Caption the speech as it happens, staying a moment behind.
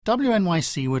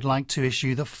WNYC would like to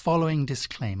issue the following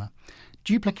disclaimer.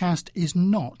 Duplicast is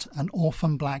not an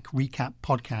Orphan Black recap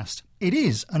podcast. It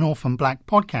is an Orphan Black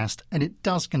podcast, and it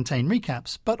does contain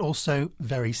recaps, but also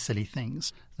very silly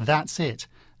things. That's it.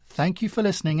 Thank you for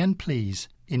listening, and please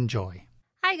enjoy.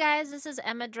 Hi, guys. This is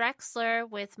Emma Drexler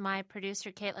with my producer,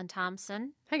 Caitlin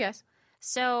Thompson. Hey, guys.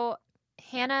 So,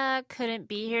 Hannah couldn't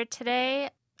be here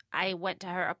today. I went to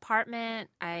her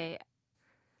apartment.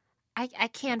 I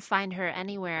can't find her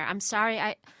anywhere. I'm sorry.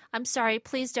 I'm sorry.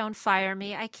 Please don't fire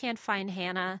me. I can't find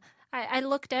Hannah. I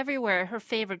looked everywhere. Her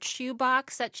favorite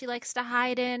shoebox that she likes to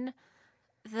hide in,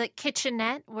 the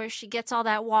kitchenette where she gets all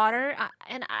that water,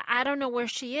 and I don't know where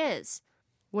she is.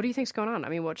 What do you think's going on? I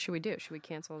mean, what should we do? Should we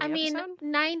cancel the episode?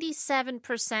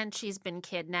 97% she's been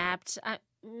kidnapped.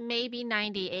 Maybe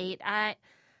 98.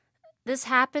 This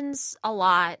happens a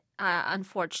lot,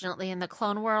 unfortunately, in the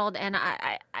clone world, and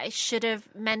I should have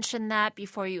mentioned that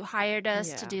before you hired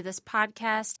us to do this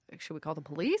podcast. Should we call the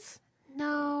police?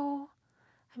 No.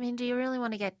 I mean, do you really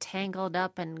want to get tangled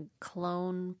up in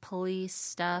clone police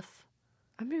stuff?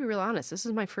 I'm going to be real honest. This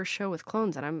is my first show with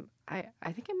clones, and I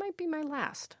think it might be my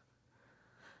last.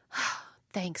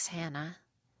 Thanks, Hannah.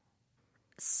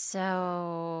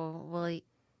 So, will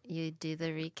you do the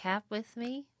recap with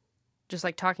me? Just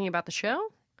like talking about the show?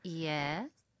 Yes.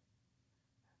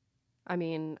 I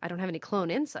mean, I don't have any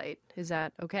clone insight. Is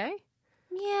that okay?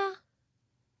 Yeah.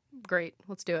 Great.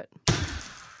 Let's do it.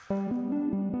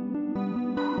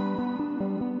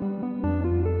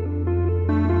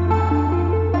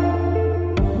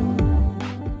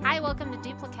 Hi, welcome to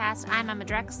Duplicast. I'm Emma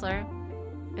Drexler.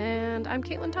 And I'm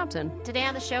Caitlin Thompson. Today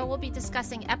on the show, we'll be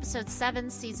discussing Episode 7,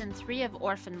 Season 3 of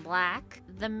Orphan Black.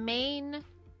 The main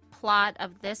plot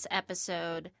of this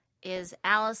episode is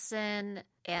Allison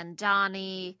and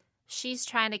Donnie. She's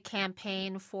trying to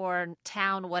campaign for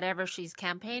town, whatever she's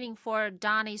campaigning for.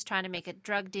 Donnie's trying to make a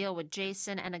drug deal with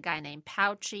Jason and a guy named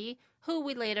Pouchy, who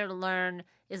we later learn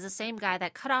is the same guy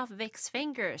that cut off Vic's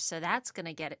fingers, so that's going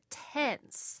to get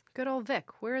tense. Good old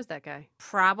Vic. Where is that guy?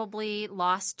 Probably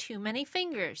lost too many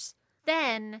fingers.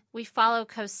 Then we follow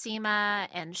Cosima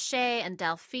and Shay, and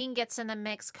Delphine gets in the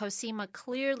mix. Cosima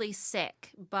clearly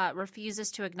sick, but refuses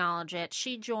to acknowledge it.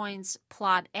 She joins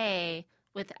Plot A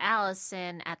with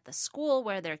Allison at the school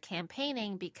where they're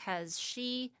campaigning because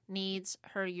she needs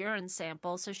her urine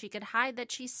sample so she could hide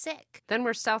that she's sick. Then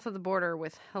we're south of the border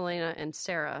with Helena and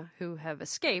Sarah, who have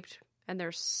escaped, and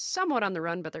they're somewhat on the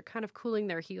run, but they're kind of cooling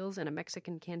their heels in a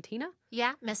Mexican cantina.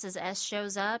 Yeah, Mrs. S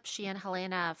shows up. She and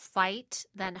Helena fight,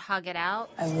 then hug it out.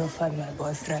 I will find my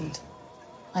boyfriend.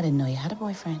 I didn't know you had a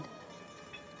boyfriend.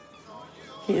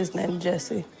 He is named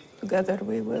Jesse. Together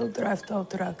we will drive tow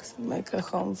trucks and make a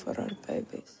home for our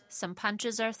babies. Some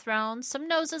punches are thrown, some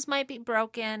noses might be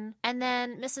broken, and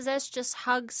then Mrs. S just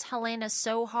hugs Helena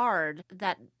so hard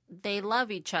that they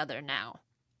love each other now.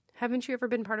 Haven't you ever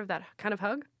been part of that kind of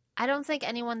hug? I don't think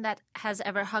anyone that has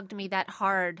ever hugged me that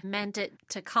hard meant it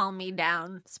to calm me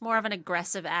down. It's more of an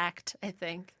aggressive act, I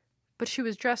think. But she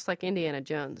was dressed like Indiana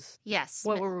Jones. Yes.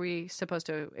 What were we supposed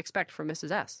to expect from Mrs.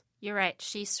 S? You're right.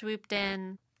 She swooped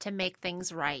in to make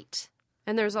things right.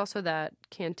 And there's also that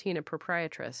cantina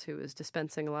proprietress who is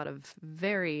dispensing a lot of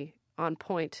very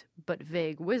on-point but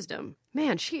vague wisdom.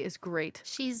 Man, she is great.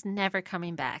 She's never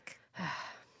coming back.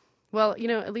 Well, you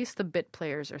know, at least the bit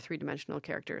players are three-dimensional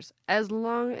characters, as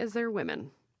long as they're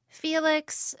women.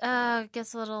 Felix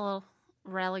gets a little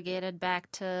relegated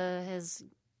back to his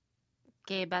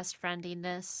gay best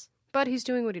friendiness. But he's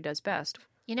doing what he does best.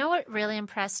 You know what really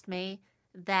impressed me?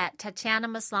 That Tatiana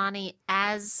Maslany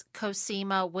as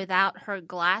Cosima without her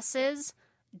glasses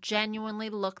genuinely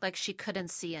looked like she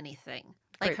couldn't see anything.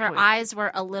 Like her eyes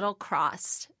were a little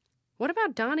crossed. What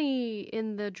about Donnie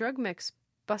in the drug mix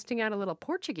busting out a little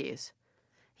Portuguese?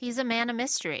 He's a man of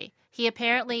mystery. He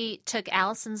apparently took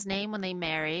Allison's name when they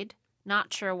married.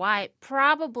 Not sure why.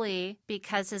 Probably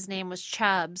because his name was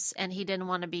Chubbs and he didn't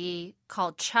want to be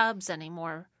called Chubbs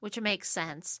anymore, which makes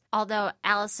sense. Although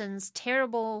Allison's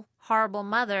terrible, horrible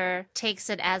mother takes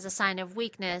it as a sign of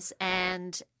weakness,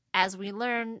 and as we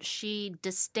learn, she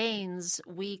disdains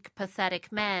weak,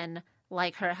 pathetic men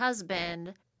like her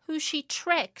husband, who she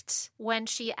tricked when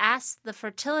she asked the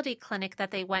fertility clinic that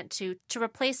they went to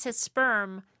replace his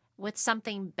sperm with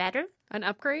something better. An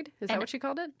upgrade? Is that what she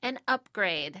called it? An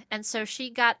upgrade. And so she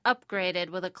got upgraded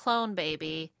with a clone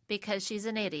baby because she's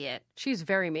an idiot. She's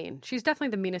very mean. She's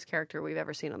definitely the meanest character we've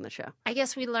ever seen on the show. I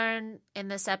guess we learn in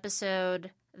this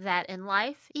episode that in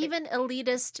life, even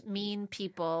elitist, mean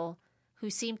people who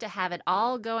seem to have it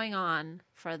all going on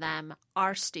for them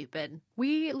are stupid.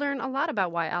 We learn a lot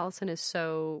about why Allison is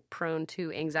so prone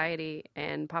to anxiety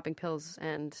and popping pills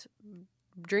and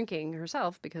drinking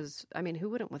herself because, I mean, who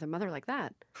wouldn't with a mother like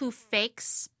that? Who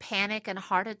fakes panic and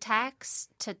heart attacks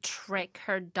to trick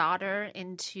her daughter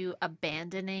into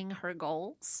abandoning her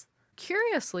goals.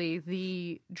 Curiously,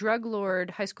 the drug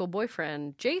lord high school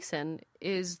boyfriend, Jason,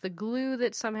 is the glue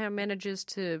that somehow manages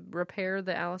to repair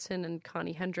the Allison and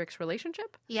Connie Hendricks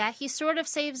relationship. Yeah, he sort of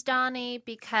saves Donnie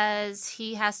because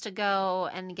he has to go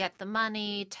and get the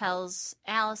money, tells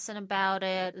Allison about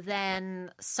it.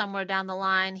 Then somewhere down the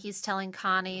line, he's telling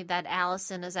Connie that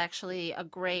Allison is actually a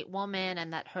great woman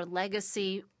and that her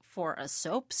legacy for a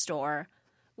soap store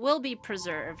will be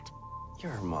preserved.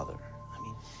 You're her mother. I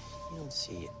mean, you don't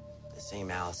see the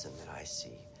same Allison that I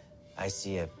see. I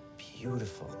see a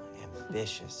beautiful,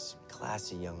 ambitious,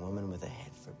 classy young woman with a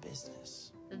head for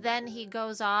business. Then he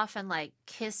goes off and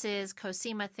kisses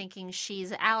Cosima thinking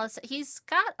she's Alice. He's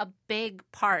got a big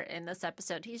part in this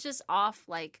episode. He's just off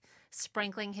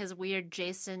sprinkling his weird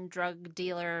Jason drug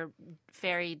dealer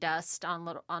fairy dust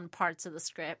on parts of the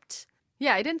script.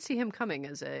 Yeah, I didn't see him coming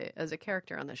as a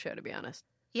character on the show, to be honest.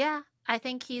 Yeah, I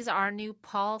think he's our new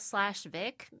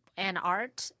Paul/Vic and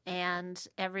Art and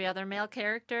every other male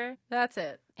character. That's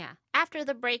it. Yeah. After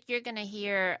the break, you're going to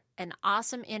hear an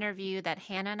awesome interview that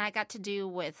Hannah and I got to do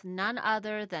with none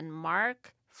other than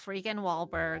Mark freaking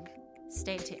Wahlberg.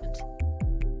 Stay tuned.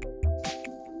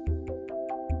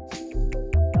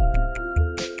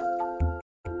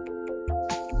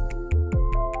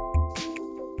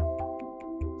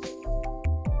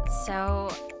 So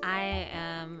I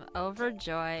am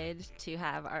overjoyed to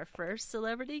have our first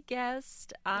celebrity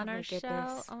guest on our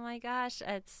show. Oh my gosh,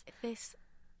 it's this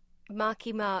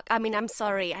Marky Mark. I mean, I'm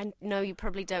sorry. I know you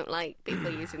probably don't like people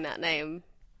using that name.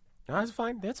 No, that's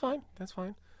fine. That's fine.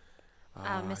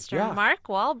 Mr. Mark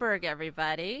Wahlberg,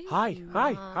 everybody.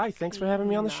 Hi. Thanks for having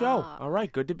me on the show. All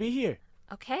right, good to be here.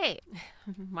 Okay,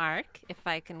 Mark, if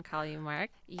I can call you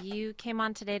Mark, you came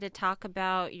on today to talk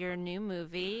about your new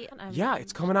movie. Yeah,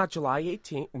 it's coming out July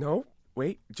 18th. No,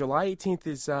 wait, July 18th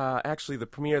is actually the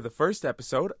premiere of the first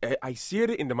episode. I seared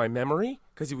it into my memory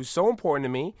because it was so important to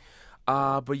me.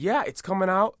 But yeah, it's coming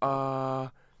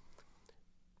out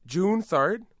June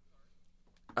 3rd.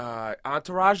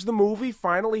 Entourage the movie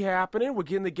finally happening. We're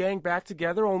getting the gang back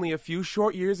together only a few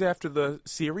short years after the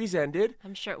series ended.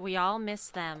 I'm sure we all miss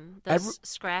them, those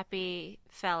scrappy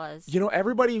fellas. You know,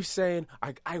 everybody's saying,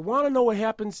 I want to know what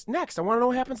happens next. I want to know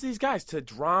what happens to these guys, to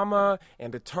Drama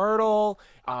and to Turtle.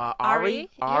 Ari.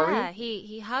 Yeah,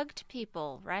 he hugged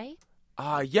people, right?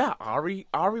 Yeah, Ari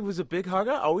was a big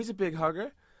hugger, always a big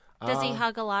hugger. Does he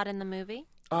hug a lot in the movie?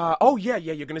 Oh, yeah,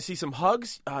 you're going to see some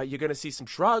hugs. You're going to see some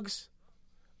shrugs.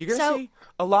 You're going to see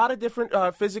a lot of different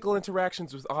physical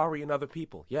interactions with Ari and other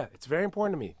people. Yeah, it's very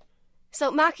important to me. So,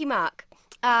 Marky Mark,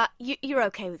 you're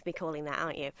okay with me calling that,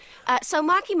 aren't you? So,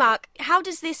 Marky Mark, how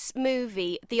does this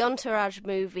movie, the Entourage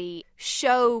movie,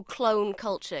 show clone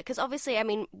culture? Because obviously, I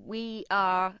mean, we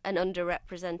are an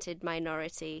underrepresented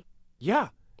minority. Yeah.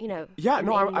 You know, yeah,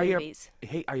 no, movies.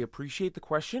 I appreciate the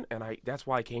question, and that's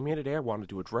why I came here today. I wanted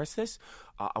to address this.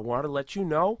 I wanted to let you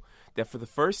know that for the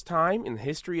first time in the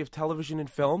history of television and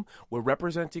film, we're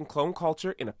representing clone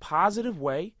culture in a positive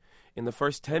way. In the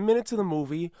first 10 minutes of the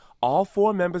movie, all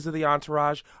 4 members of the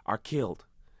entourage are killed.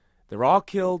 They're all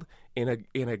killed in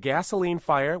a gasoline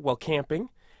fire while camping,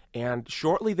 and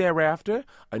shortly thereafter,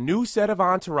 a new set of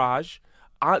entourages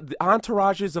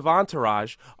of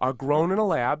entourage are grown in a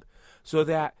lab so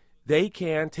that they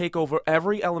can take over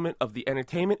every element of the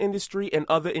entertainment industry and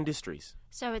other industries.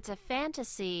 So it's a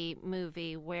fantasy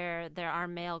movie where there are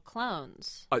male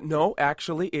clones. No,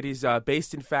 actually, it is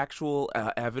based in factual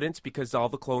evidence because all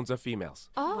the clones are females.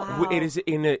 Oh, wow. It is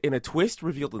in a twist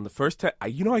revealed in the first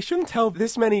I shouldn't tell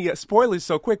this many spoilers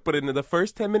so quick, but in the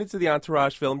first 10 minutes of the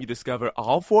Entourage film, you discover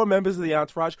all 4 members of the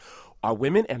Entourage are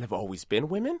women and have always been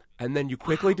women. And then you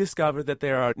quickly discover that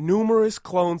there are numerous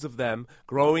clones of them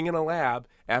growing in a lab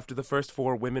after the first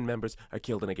 4 women members are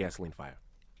killed in a gasoline fire.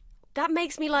 That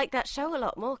makes me like that show a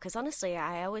lot more, because honestly,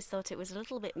 I always thought it was a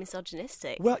little bit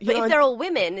misogynistic. Well, but if they're all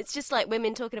women, it's just like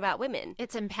women talking about women.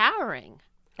 It's empowering.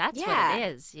 That's what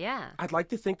it is, yeah. I'd like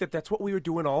to think that that's what we were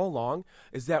doing all along,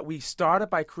 is that we started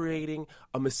by creating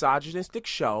a misogynistic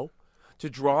show to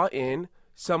draw in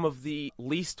some of the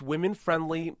least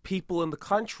women-friendly people in the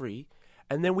country,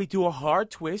 and then we do a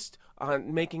hard twist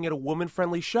on making it a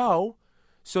woman-friendly show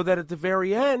so that at the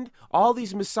very end, all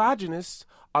these misogynists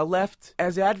are left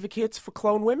as advocates for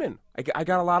clone women. I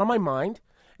got a lot on my mind,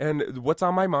 and what's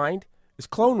on my mind is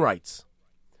clone rights.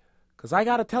 Because I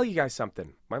got to tell you guys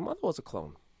something. My mother was a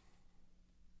clone.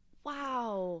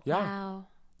 Wow. Yeah. Wow.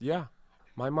 Yeah.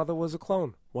 My mother was a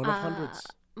clone, one of hundreds.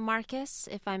 Marcus,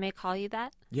 if I may call you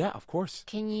that. Yeah, of course.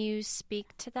 Can you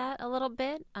speak to that a little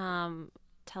bit?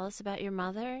 Tell us about your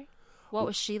mother. What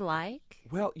was she like?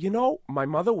 Well, my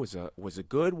mother was a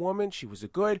good woman. She was a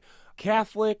good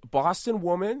Catholic Boston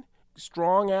woman,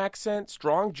 strong accent,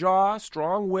 strong jaw,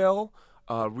 strong will,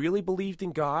 really believed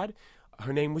in God.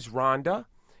 Her name was Rhonda,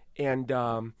 and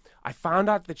I found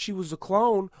out that she was a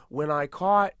clone when I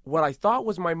caught what I thought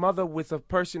was my mother with a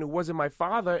person who wasn't my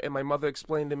father, and my mother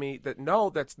explained to me that, no,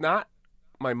 that's not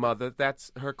my mother,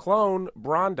 that's her clone,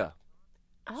 Bronda.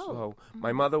 Oh. So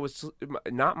my mother was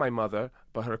not my mother,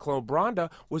 but her clone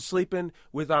Bronda was sleeping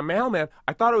with our mailman.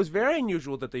 I thought it was very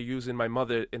unusual that they're using my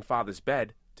mother and father's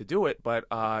bed to do it, but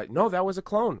no, that was a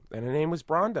clone, and her name was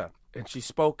Bronda. And she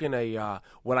spoke in a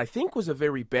what I think was a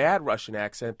very bad Russian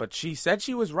accent, but she said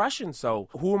she was Russian, so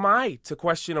who am I to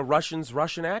question a Russian's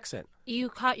Russian accent? You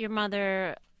caught your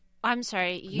mother. I'm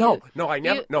sorry. No, I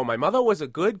never. No, my mother was a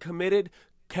good, committed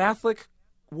Catholic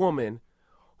woman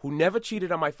who never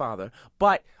cheated on my father,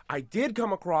 but I did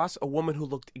come across a woman who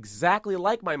looked exactly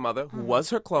like my mother, who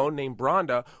was her clone, named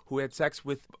Bronda, who had sex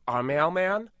with our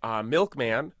mailman, our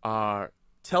milkman, our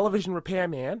television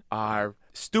repairman, our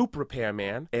stoop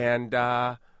repairman, and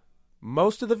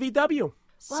most of the VW.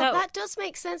 Well, that does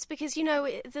make sense because,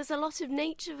 there's a lot of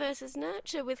nature versus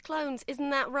nurture with clones. Isn't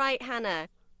that right, Hannah?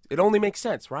 It only makes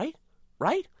sense, right?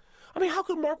 Right? I mean, how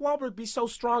could Mark Wahlberg be so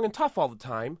strong and tough all the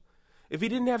time if he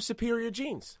didn't have superior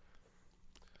genes?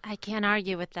 I can't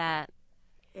argue with that.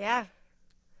 Yeah.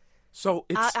 So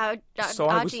it's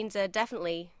our genes are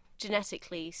definitely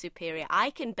genetically superior.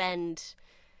 I can bend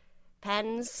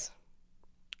pens.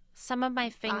 Some of my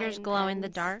fingers glow in the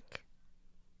dark.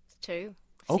 It's true.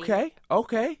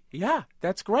 Okay. Yeah,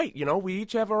 that's great. We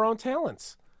each have our own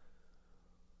talents.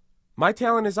 My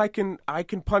talent is I can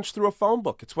punch through a phone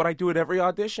book. It's what I do at every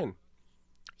audition.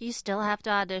 You still have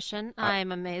to audition?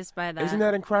 I'm amazed by that. Isn't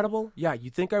that incredible? Yeah,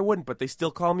 you'd think I wouldn't, but they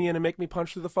still call me in and make me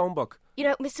punch through the phone book.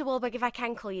 Mr. Wahlberg, if I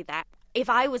can call you that, if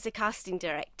I was a casting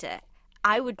director,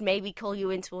 I would maybe call you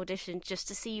into audition just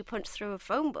to see you punch through a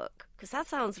phone book, because that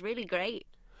sounds really great.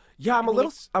 Yeah, I'm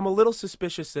a little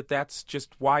suspicious that that's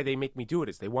just why they make me do it.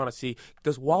 Is they want to see,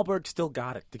 does Wahlberg still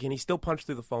got it? Can he still punch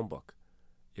through the phone book?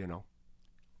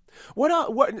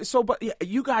 But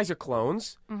you guys are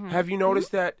clones. Mm-hmm. Have you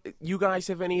noticed that you guys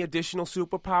have any additional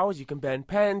superpowers? You can bend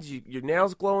pens. Your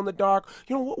nails glow in the dark.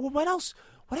 What else?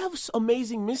 What else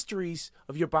amazing mysteries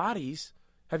of your bodies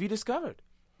have you discovered?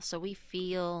 So we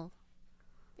feel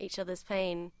each other's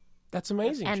pain. That's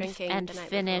amazing. And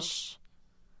finish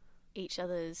each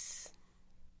other's.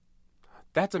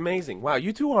 That's amazing. Wow,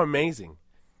 you two are amazing.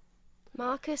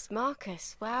 Marcus,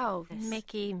 wow.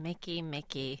 Mickey.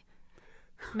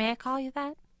 May I call you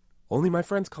that? Only my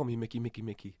friends call me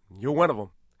Mickey. You're one of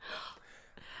them.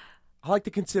 I like to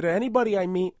consider anybody I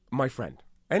meet my friend.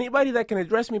 Anybody that can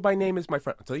address me by name is my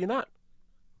friend, until you're not.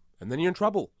 And then you're in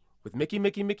trouble with Mickey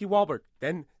Wahlberg.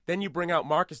 Then you bring out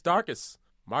Marcus Darkus.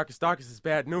 Marcus Darkus is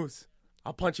bad news.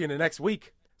 I'll punch you in the next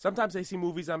week. Sometimes I see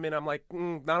movies I'm in, I'm like,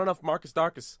 not enough Marcus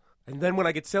Darkus. And then when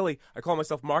I get silly, I call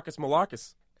myself Marcus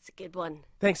Malarkus. It's a good one.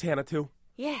 Thanks, Hannah, too.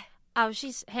 Yeah. Oh,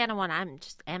 she's Hannah 1. I'm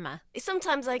just Emma.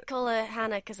 Sometimes I call her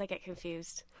Hannah because I get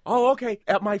confused. Oh, okay.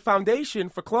 At my foundation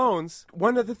for clones,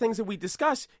 one of the things that we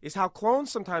discuss is how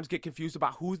clones sometimes get confused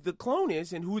about who the clone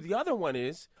is and who the other one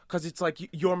is. Because it's like,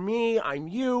 you're me, I'm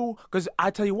you. Because I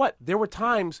tell you what, there were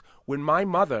times when my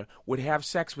mother would have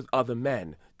sex with other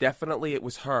men. Definitely it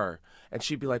was her. And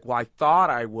she'd be like, well, I thought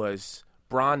I was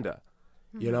Bronda.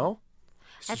 Mm-hmm.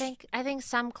 I think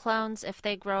some clones, if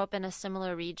they grow up in a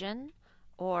similar region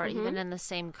or even in the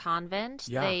same convent,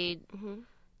 they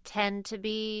tend to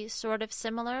be sort of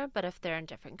similar. But if they're in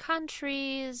different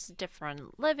countries,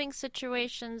 different living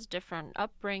situations, different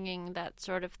upbringing, that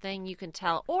sort of thing, you can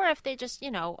tell. Or if they just,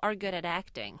 are good at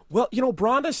acting. Well,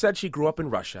 Bronda said she grew up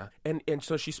in Russia, and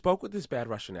so she spoke with this bad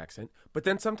Russian accent. But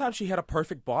then sometimes she had a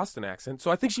perfect Boston accent. So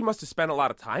I think she must have spent a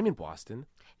lot of time in Boston.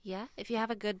 Yeah, if you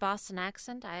have a good Boston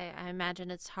accent, I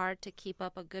imagine it's hard to keep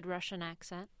up a good Russian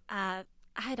accent.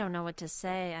 I don't know what to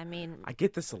say. I mean, I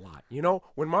get this a lot.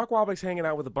 When Mark Wahlberg's hanging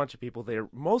out with a bunch of people, they're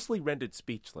mostly rendered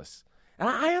speechless. And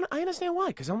I understand why,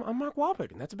 because I'm Mark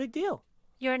Wahlberg, and that's a big deal.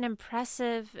 You're an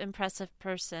impressive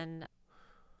person.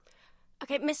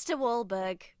 Okay, Mr.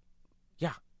 Wahlberg.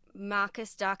 Yeah.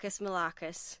 Marcus Darkus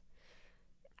Malarkus.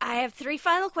 I have 3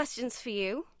 final questions for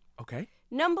you. Okay.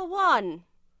 Number 1,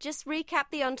 just recap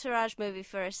the Entourage movie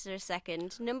for us for a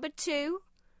second. Number 2,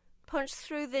 punch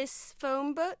through this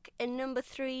phone book. And number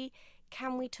 3,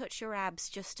 can we touch your abs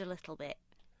just a little bit?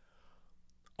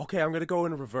 Okay, I'm going to go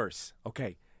in reverse.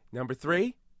 Okay, number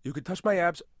 3, you can touch my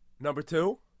abs. Number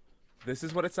 2, This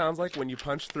is what it sounds like when you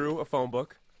punch through a phone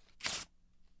book.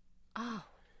 Oh.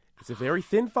 It's a very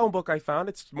thin phone book I found.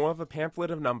 It's more of a pamphlet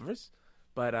of numbers,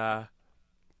 but I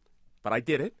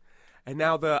did it. And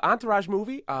now the Entourage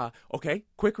movie, okay,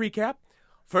 quick recap.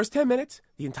 First 10 minutes,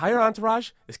 the entire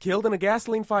entourage is killed in a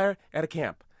gasoline fire at a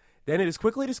camp. Then it is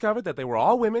quickly discovered that they were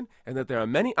all women and that there are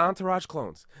many Entourage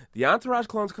clones. The Entourage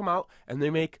clones come out and they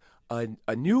make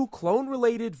a new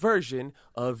clone-related version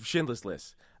of Schindler's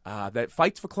List that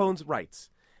fights for clones' rights.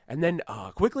 And then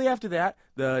quickly after that,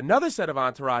 another set of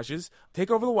entourages take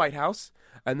over the White House,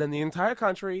 and then the entire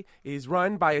country is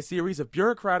run by a series of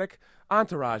bureaucratic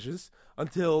entourages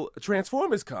until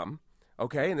Transformers come.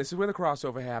 Okay, and this is where the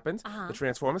crossover happens. The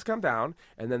Transformers come down,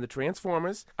 and then the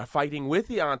Transformers are fighting with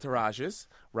the entourages,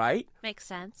 right? Makes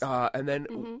sense. And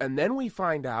then we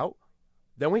find out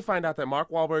that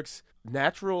Mark Wahlberg's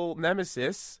natural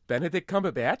nemesis, Benedict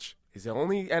Cumberbatch, his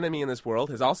only enemy in this world,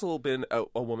 has also been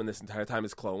a woman this entire time,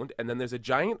 is cloned. And then there's a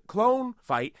giant clone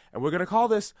fight, and we're going to call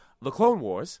this the Clone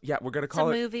Wars. Yeah, we're going to call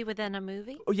it... It's a movie within a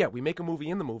movie? Oh, yeah, we make a movie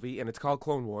in the movie, and it's called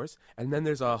Clone Wars. And then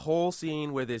there's a whole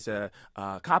scene where there's a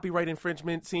copyright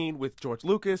infringement scene with George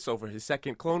Lucas over his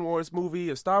second Clone Wars movie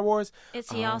of Star Wars. Is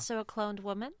he also a cloned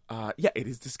woman? Yeah,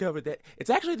 it's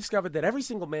actually discovered that every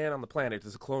single man on the planet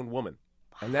is a cloned woman.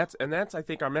 And that's I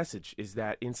think our message is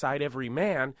that inside every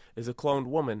man is a cloned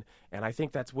woman, and I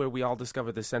think that's where we all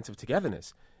discover this sense of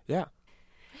togetherness. Yeah.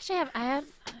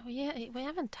 Actually, we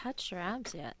haven't touched your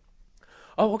abs yet.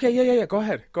 Oh, okay, yeah. Go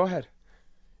ahead.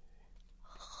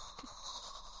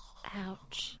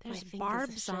 Ouch! There's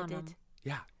barbs on them.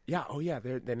 Yeah. Oh, yeah.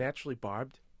 They're naturally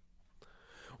barbed.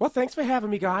 Well, thanks for having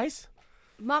me, guys.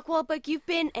 Mark Wahlberg, you've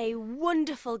been a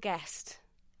wonderful guest.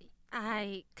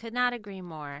 I could not agree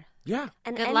more. Yeah.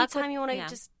 And Good luck anytime with- you want to yeah.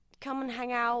 just come and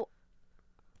hang out.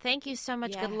 Thank you so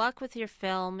much. Yeah. Good luck with your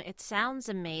film. It sounds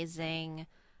amazing.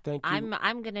 Thank you.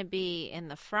 I'm gonna be in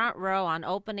the front row on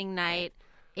opening night.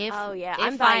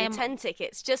 I'm buying 10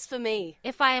 tickets just for me.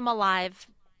 If I am alive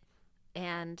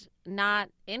and not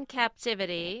in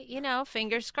captivity,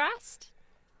 fingers crossed.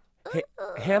 Hey,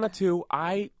 Hannah, too,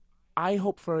 I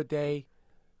hope for a day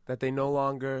that they no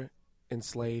longer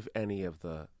enslave any of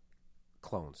the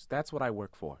clones. That's what I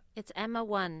work for. It's Emma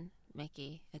 1,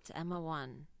 Mickey. It's Emma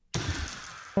 1.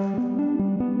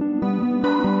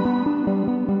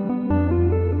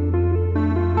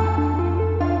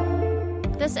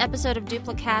 This episode of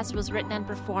Duplicast was written and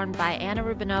performed by Anna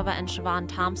Rubinova and Siobhan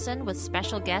Thompson with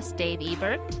special guest Dave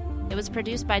Ebert. It was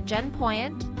produced by Jen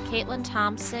Poyant, Caitlin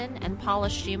Thompson, and Paula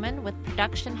Schumann with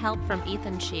production help from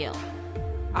Ethan Scheel.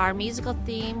 Our musical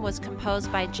theme was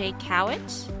composed by Jake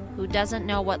Cowett, who doesn't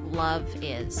know what love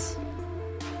is.